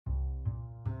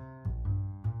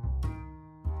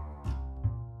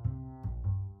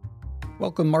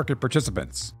Welcome, market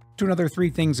participants, to another Three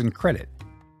Things in Credit.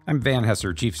 I'm Van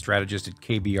Hesser, Chief Strategist at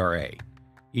KBRA.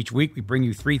 Each week, we bring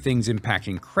you three things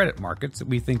impacting credit markets that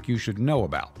we think you should know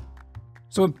about.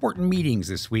 So important meetings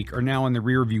this week are now in the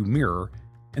rearview mirror,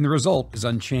 and the result is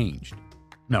unchanged.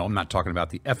 No, I'm not talking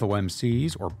about the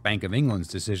FOMC's or Bank of England's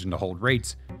decision to hold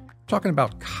rates. I'm talking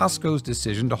about Costco's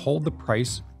decision to hold the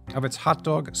price of its hot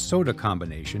dog soda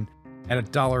combination at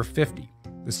 $1.50,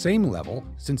 the same level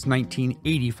since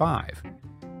 1985.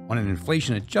 On an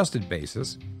inflation-adjusted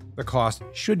basis, the cost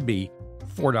should be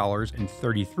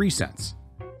 $4.33,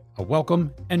 a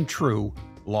welcome and true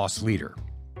loss leader.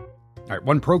 All right,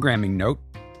 one programming note.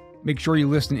 Make sure you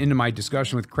listen into my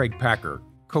discussion with Craig Packer,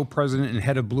 co-president and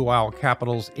head of Blue Owl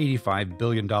Capital's $85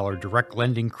 billion direct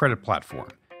lending credit platform.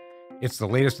 It's the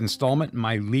latest installment in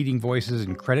my Leading Voices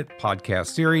in Credit podcast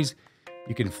series.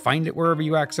 You can find it wherever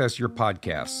you access your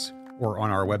podcasts or on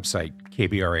our website,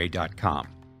 kbra.com.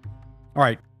 All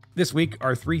right, this week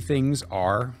our three things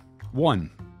are: 1.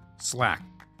 Slack.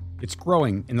 It's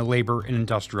growing in the labor and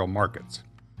industrial markets.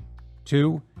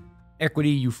 2.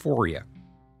 Equity euphoria,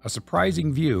 a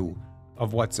surprising view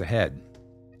of what's ahead.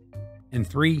 And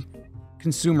 3.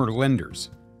 Consumer lenders.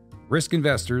 Risk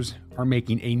investors are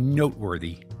making a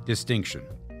noteworthy distinction.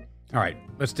 All right,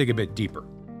 let's dig a bit deeper.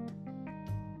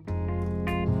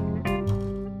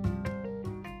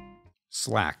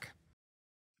 Slack.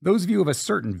 Those of you of a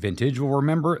certain vintage will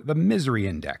remember the misery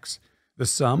index, the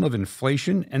sum of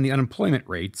inflation and the unemployment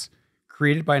rates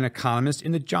created by an economist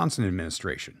in the Johnson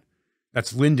administration.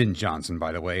 That's Lyndon Johnson,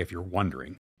 by the way, if you're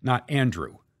wondering, not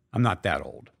Andrew. I'm not that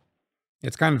old.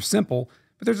 It's kind of simple,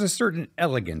 but there's a certain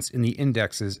elegance in the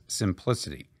index's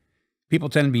simplicity. People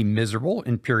tend to be miserable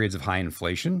in periods of high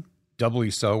inflation,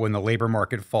 doubly so when the labor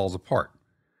market falls apart.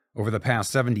 Over the past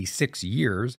 76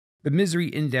 years, the misery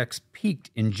index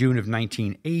peaked in June of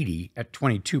 1980 at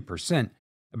 22%,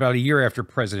 about a year after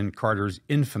President Carter's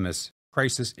infamous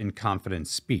crisis in confidence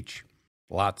speech.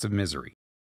 Lots of misery.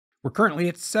 We're currently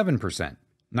at 7%,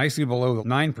 nicely below the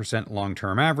 9%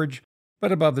 long-term average,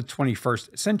 but above the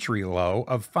 21st century low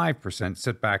of 5%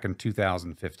 set back in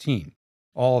 2015.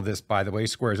 All of this, by the way,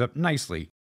 squares up nicely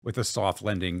with a soft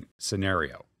lending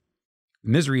scenario.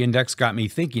 The misery index got me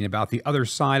thinking about the other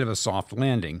side of a soft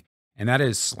landing, and that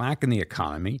is slack in the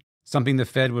economy, something the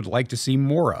Fed would like to see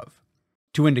more of.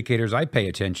 Two indicators I pay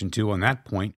attention to on that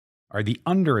point are the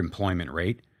underemployment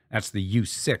rate, that's the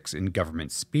U6 in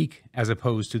government speak, as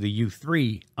opposed to the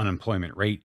U3 unemployment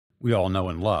rate we all know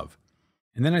and love.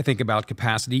 And then I think about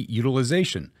capacity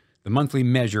utilization, the monthly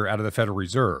measure out of the Federal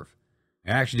Reserve.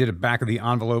 I actually did a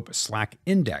back-of-the-envelope slack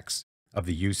index of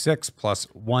the U6 plus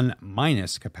 1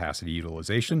 minus capacity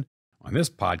utilization on this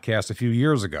podcast a few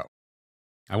years ago.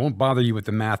 I won't bother you with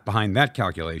the math behind that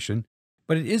calculation,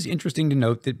 but it is interesting to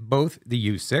note that both the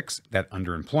U6, that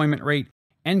underemployment rate,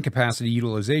 and capacity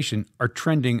utilization are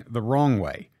trending the wrong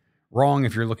way. Wrong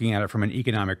if you're looking at it from an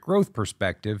economic growth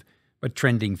perspective, but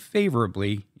trending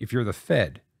favorably if you're the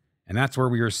Fed. And that's where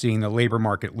we are seeing the labor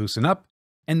market loosen up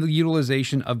and the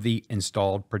utilization of the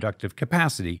installed productive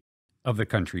capacity of the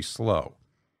country slow.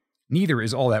 Neither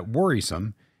is all that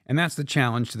worrisome, and that's the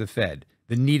challenge to the Fed,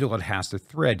 the needle it has to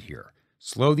thread here.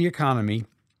 Slow the economy,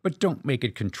 but don't make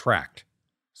it contract.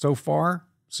 So far,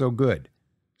 so good.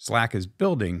 Slack is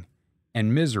building,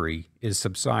 and misery is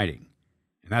subsiding.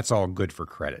 And that's all good for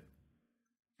credit.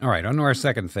 All right, on to our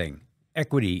second thing,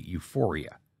 equity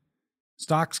euphoria.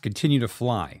 Stocks continue to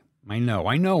fly. I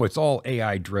know it's all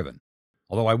AI-driven.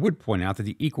 Although I would point out that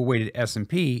the equal-weighted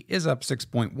S&P is up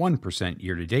 6.1%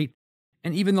 year-to-date,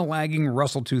 and even the lagging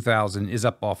Russell 2000 is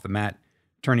up off the mat,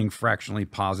 turning fractionally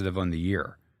positive on the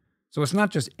year. So it's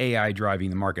not just AI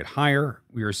driving the market higher,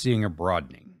 we are seeing a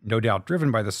broadening, no doubt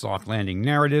driven by the soft landing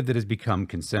narrative that has become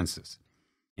consensus.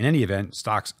 In any event,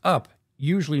 stocks up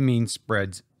usually means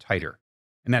spreads tighter,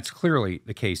 and that's clearly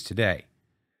the case today.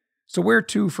 So where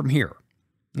to from here?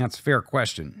 That's a fair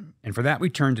question, and for that we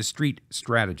turn to street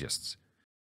strategists.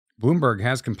 Bloomberg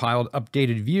has compiled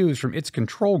updated views from its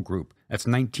control group, that's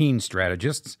 19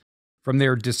 strategists, from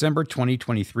their December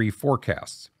 2023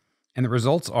 forecasts. And the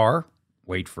results are,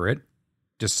 wait for it,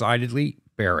 decidedly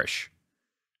bearish.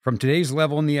 From today's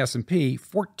level in the S&P,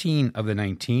 14 of the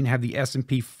 19 have the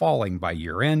S&P falling by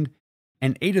year-end,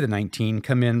 and 8 of the 19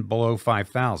 come in below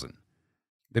 5,000.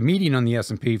 The median on the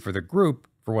S&P for the group,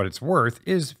 for what it's worth,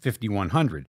 is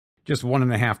 5,100, just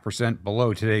 1.5%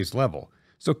 below today's level,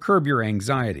 so curb your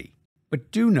anxiety.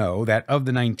 But do know that of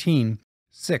the 19,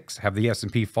 6 have the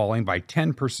S&P falling by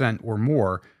 10% or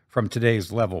more from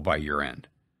today's level by year-end.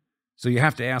 So you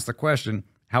have to ask the question,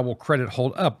 how will credit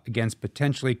hold up against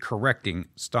potentially correcting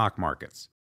stock markets?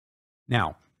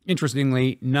 Now,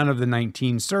 Interestingly, none of the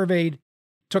 19 surveyed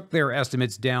took their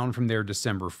estimates down from their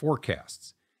December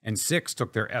forecasts, and 6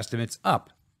 took their estimates up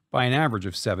by an average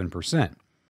of 7%.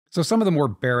 So some of the more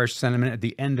bearish sentiment at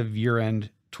the end of year-end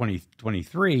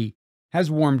 2023 has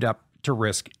warmed up to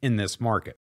risk in this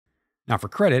market. Now for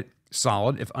credit,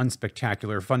 solid if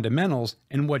unspectacular fundamentals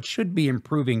and what should be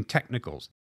improving technicals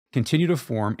continue to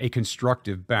form a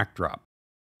constructive backdrop.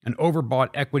 An overbought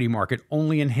equity market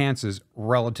only enhances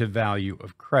relative value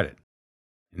of credit.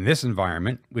 In this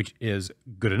environment, which is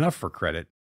good enough for credit,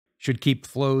 should keep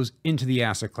flows into the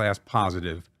asset class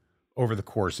positive over the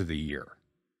course of the year.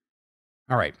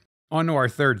 All right, on to our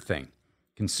third thing,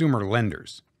 consumer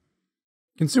lenders.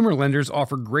 Consumer lenders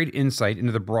offer great insight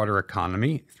into the broader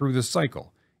economy through the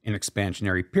cycle. In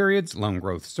expansionary periods, loan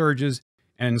growth surges,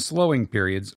 and in slowing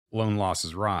periods, loan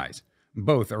losses rise.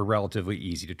 Both are relatively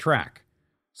easy to track.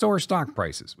 So are stock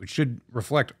prices, which should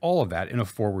reflect all of that in a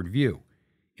forward view.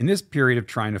 In this period of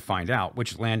trying to find out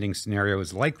which landing scenario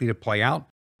is likely to play out,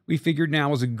 we figured now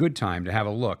was a good time to have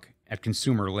a look at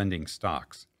consumer lending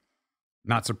stocks.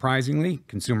 Not surprisingly,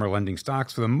 consumer lending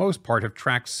stocks for the most part have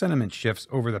tracked sentiment shifts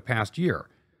over the past year.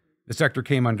 The sector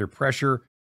came under pressure,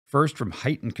 first from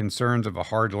heightened concerns of a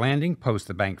hard landing post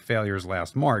the bank failures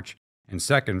last March, and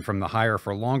second from the higher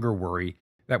for longer worry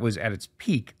that was at its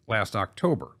peak last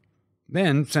October.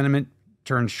 Then sentiment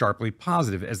turned sharply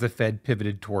positive as the Fed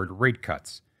pivoted toward rate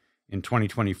cuts. In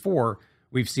 2024,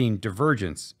 we've seen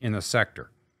divergence in the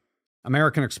sector.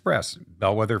 American Express,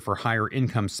 bellwether for higher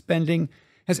income spending,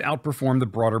 has outperformed the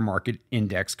broader market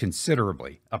index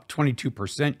considerably, up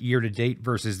 22% year-to-date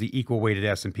versus the equal-weighted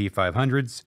S&P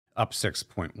 500s, up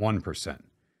 6.1%.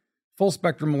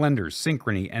 Full-spectrum lenders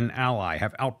Synchrony and Ally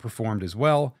have outperformed as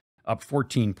well, up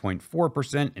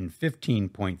 14.4% and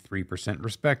 15.3%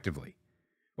 respectively.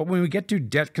 But when we get to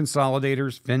debt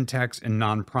consolidators, fintechs, and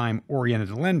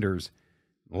non-prime-oriented lenders,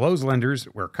 those lenders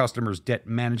where customers' debt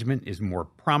management is more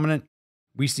prominent,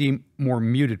 we see more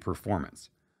muted performance.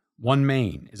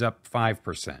 OneMain is up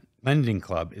 5%, Lending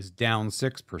Club is down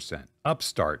 6%,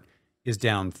 Upstart is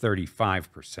down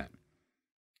 35%.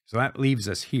 So that leaves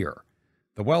us here.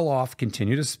 The well-off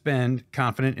continue to spend,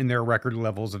 confident in their record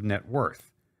levels of net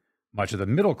worth. Much of the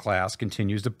middle class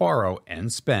continues to borrow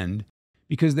and spend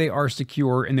because they are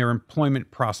secure in their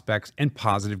employment prospects and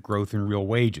positive growth in real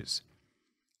wages.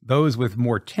 Those with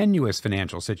more tenuous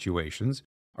financial situations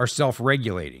are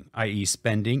self-regulating, i.e.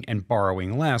 spending and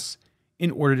borrowing less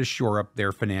in order to shore up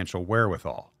their financial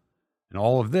wherewithal. And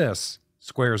all of this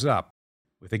squares up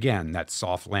with, again, that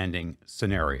soft landing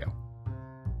scenario.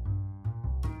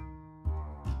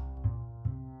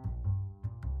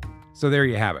 So there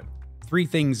you have it. 3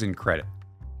 things in credit.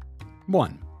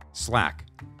 1. Slack.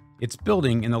 It's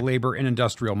building in the labor and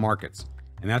industrial markets,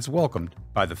 and that's welcomed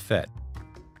by the Fed.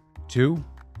 2.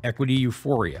 Equity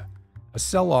euphoria. A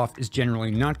sell-off is generally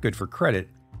not good for credit,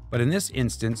 but in this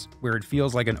instance, where it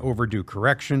feels like an overdue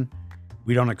correction,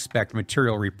 we don't expect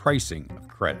material repricing of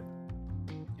credit.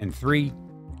 And 3.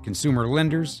 Consumer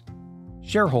lenders.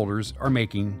 Shareholders are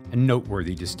making a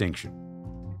noteworthy distinction.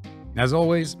 As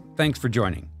always, thanks for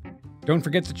joining. Don't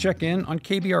forget to check in on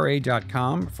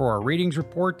kbra.com for our ratings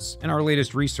reports and our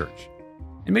latest research.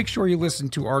 And make sure you listen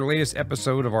to our latest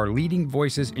episode of our Leading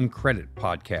Voices in Credit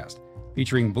podcast,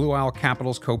 featuring Blue Owl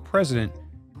Capital's co-president,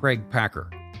 Craig Packer.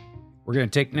 We're going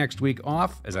to take next week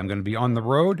off as I'm going to be on the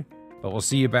road, but we'll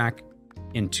see you back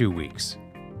in 2 weeks.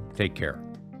 Take care.